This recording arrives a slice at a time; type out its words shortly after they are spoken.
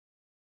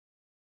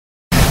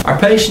Our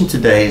patient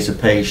today is a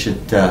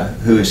patient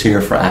who is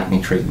here for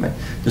acne treatment.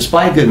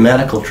 Despite good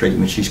medical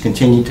treatment, she's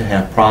continued to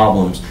have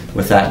problems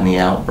with acne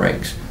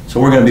outbreaks.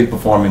 So we're going to be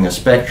performing a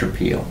Spectra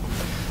peel.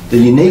 The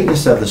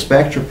uniqueness of the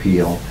Spectra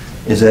peel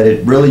is that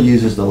it really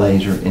uses the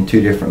laser in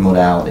two different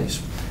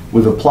modalities.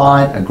 We've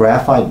applied a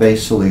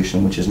graphite-based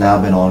solution which has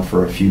now been on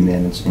for a few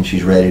minutes, and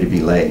she's ready to be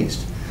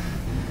lased.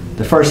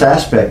 The first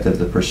aspect of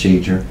the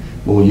procedure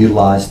will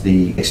utilize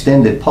the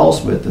extended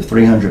pulse width of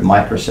 300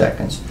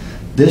 microseconds.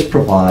 This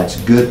provides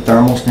good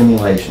thermal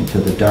stimulation to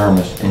the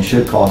dermis and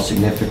should cause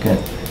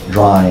significant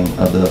drying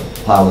of the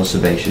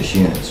pilosebaceous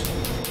units.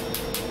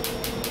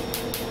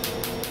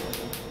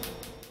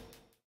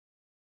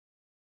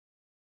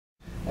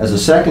 As a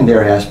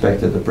secondary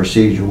aspect of the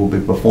procedure, we'll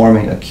be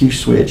performing a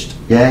Q-switched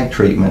gag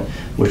treatment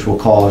which will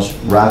cause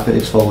rapid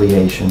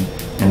exfoliation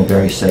in a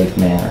very safe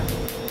manner.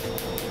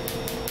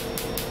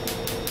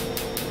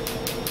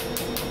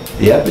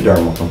 The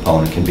epidermal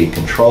component can be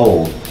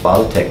controlled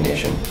by the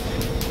technician.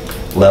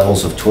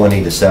 Levels of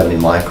 20 to 70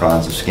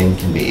 microns of skin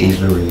can be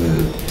easily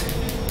removed,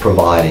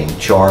 providing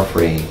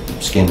char-free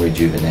skin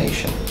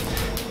rejuvenation.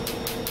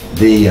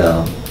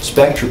 The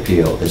Spectra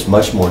peel is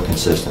much more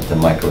consistent than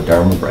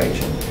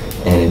microdermabrasion,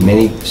 and in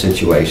many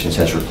situations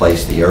has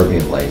replaced the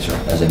erbium laser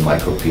as a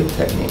micropeel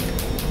technique.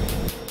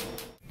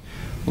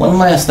 One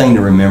last thing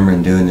to remember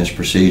in doing this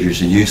procedure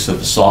is the use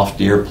of a soft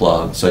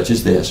earplug such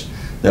as this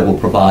that will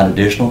provide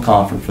additional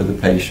comfort for the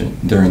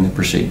patient during the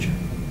procedure.